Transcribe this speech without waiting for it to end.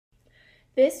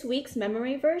This week's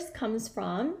memory verse comes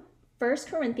from 1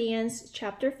 Corinthians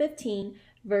chapter 15,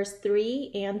 verse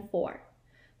 3 and 4.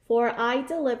 For I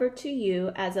delivered to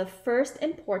you as of first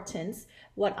importance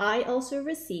what I also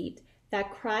received,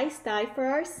 that Christ died for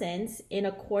our sins in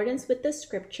accordance with the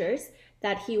scriptures,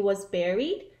 that he was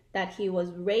buried, that he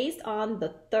was raised on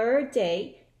the third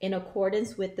day in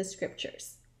accordance with the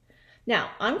scriptures.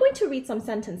 Now, I'm going to read some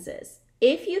sentences.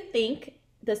 If you think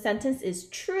the sentence is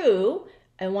true,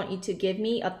 I want you to give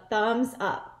me a thumbs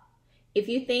up. If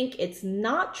you think it's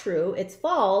not true, it's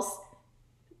false,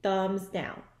 thumbs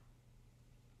down.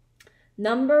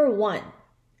 Number 1,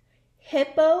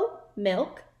 hippo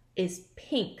milk is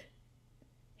pink.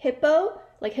 Hippo,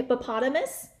 like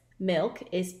hippopotamus, milk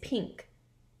is pink.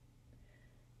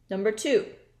 Number 2,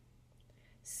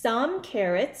 some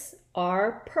carrots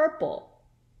are purple.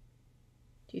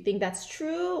 Do you think that's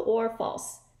true or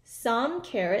false? Some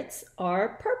carrots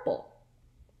are purple.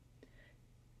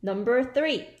 Number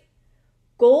 3,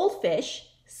 goldfish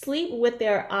sleep with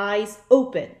their eyes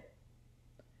open.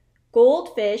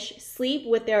 Goldfish sleep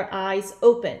with their eyes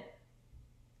open.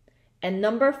 And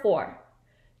number 4,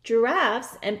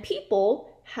 giraffes and people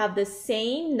have the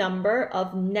same number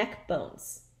of neck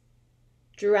bones.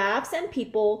 Giraffes and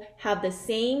people have the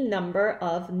same number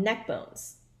of neck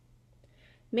bones.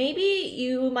 Maybe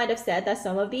you might have said that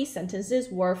some of these sentences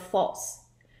were false.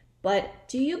 But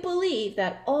do you believe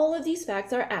that all of these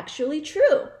facts are actually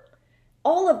true?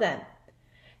 All of them.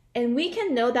 And we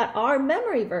can know that our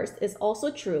memory verse is also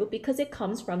true because it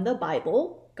comes from the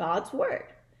Bible, God's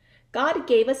word. God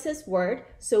gave us his word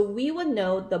so we would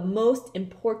know the most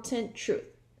important truth.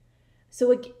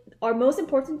 So our most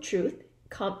important truth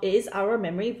is our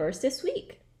memory verse this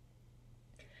week.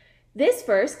 This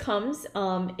verse comes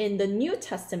in the New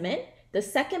Testament, the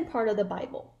second part of the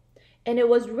Bible. And it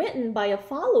was written by a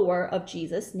follower of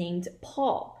Jesus named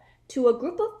Paul to a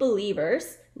group of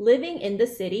believers living in the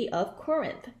city of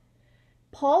Corinth.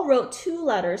 Paul wrote 2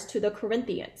 letters to the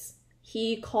Corinthians.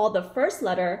 He called the first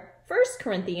letter 1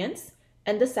 Corinthians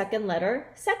and the second letter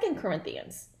 2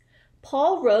 Corinthians.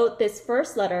 Paul wrote this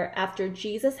first letter after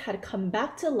Jesus had come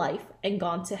back to life and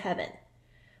gone to heaven.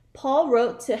 Paul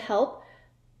wrote to help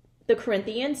the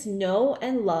Corinthians know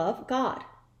and love God.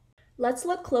 Let's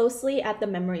look closely at the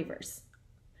memory verse.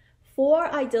 For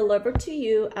I delivered to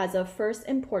you as of first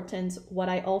importance what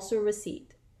I also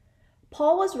received.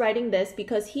 Paul was writing this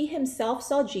because he himself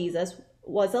saw Jesus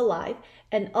was alive,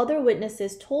 and other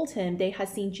witnesses told him they had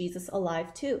seen Jesus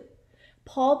alive too.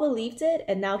 Paul believed it,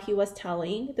 and now he was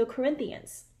telling the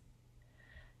Corinthians.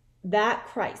 That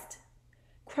Christ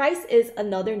is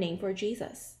another name for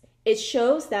Jesus. It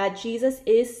shows that Jesus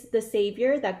is the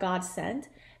Savior that God sent,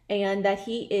 and that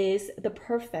he is the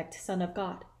perfect Son of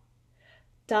God.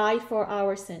 Died for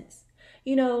our sins.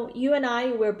 You know, you and I,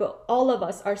 all of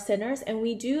us are sinners, and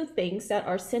we do things that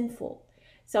are sinful.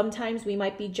 Sometimes we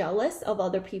might be jealous of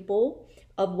other people,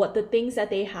 of what the things that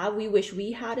they have, we wish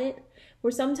we had it.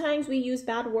 Or sometimes we use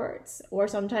bad words, or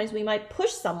sometimes we might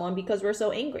push someone because we're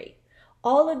so angry.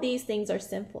 All of these things are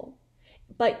sinful.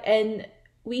 And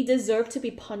we deserve to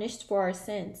be punished for our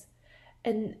sins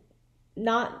and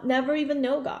never even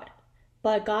know God.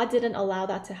 But God didn't allow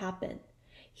that to happen.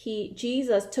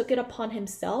 Jesus took it upon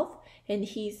himself, and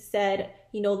he said,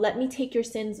 let me take your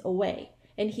sins away.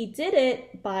 And he did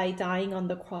it by dying on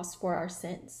the cross for our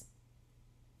sins.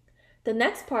 The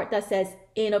next part that says,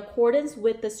 in accordance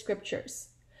with the scriptures.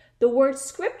 The word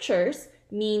scriptures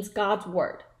means God's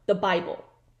word, the Bible.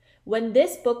 When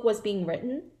this book was being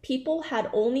written, people had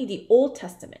only the Old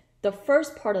Testament, the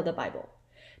first part of the Bible,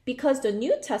 because the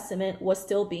New Testament was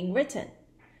still being written.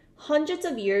 Hundreds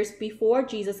of years before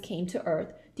Jesus came to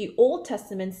earth, the Old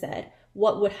Testament said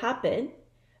what would happen.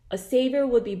 A Savior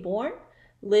would be born,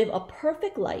 live a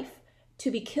perfect life,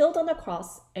 to be killed on the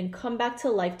cross, and come back to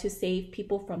life to save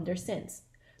people from their sins.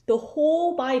 The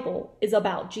whole Bible is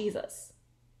about Jesus.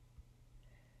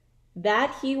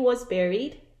 That he was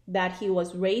buried, that he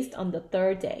was raised on the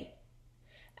third day.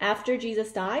 After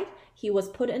Jesus died, he was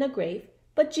put in a grave,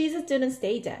 but Jesus didn't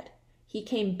stay dead. He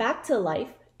came back to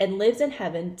life and lives in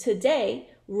heaven today,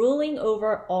 ruling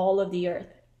over all of the earth.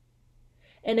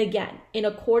 And again, in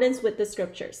accordance with the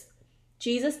scriptures,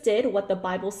 Jesus did what the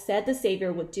Bible said the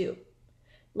Savior would do.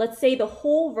 Let's say the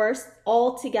whole verse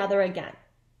all together again.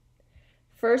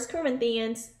 1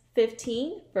 Corinthians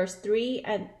 15, verse 3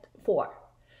 and 4.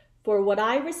 For what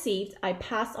I received, I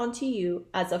passed on to you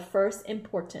as of first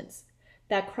importance,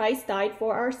 that Christ died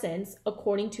for our sins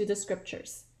according to the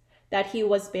scriptures, that he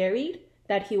was buried,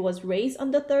 that he was raised on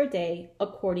the third day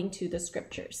according to the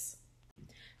scriptures.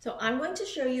 So I'm going to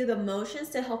show you the motions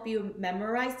to help you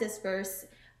memorize this verse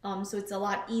so it's a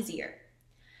lot easier.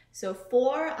 So,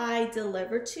 for I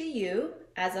deliver to you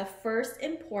as of first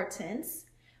importance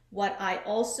what I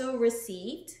also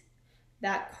received,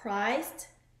 that Christ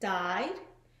died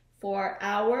for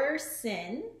our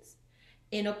sins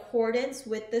in accordance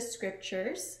with the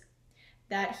scriptures,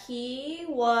 that he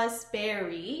was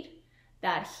buried,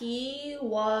 that he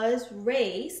was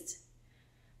raised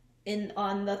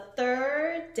on the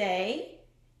third day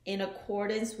in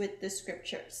accordance with the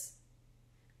scriptures.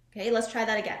 Okay, let's try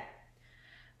that again.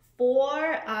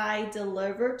 For I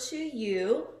deliver to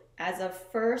you as of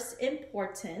first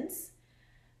importance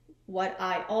what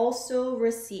I also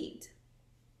received,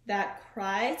 that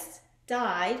Christ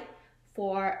died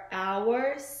for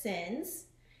our sins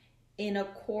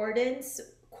according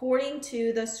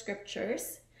to the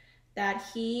scriptures, that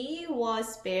he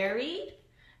was buried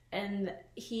and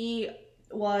he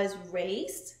was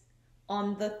raised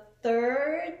on the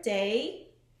third day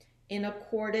in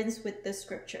accordance with the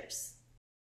scriptures.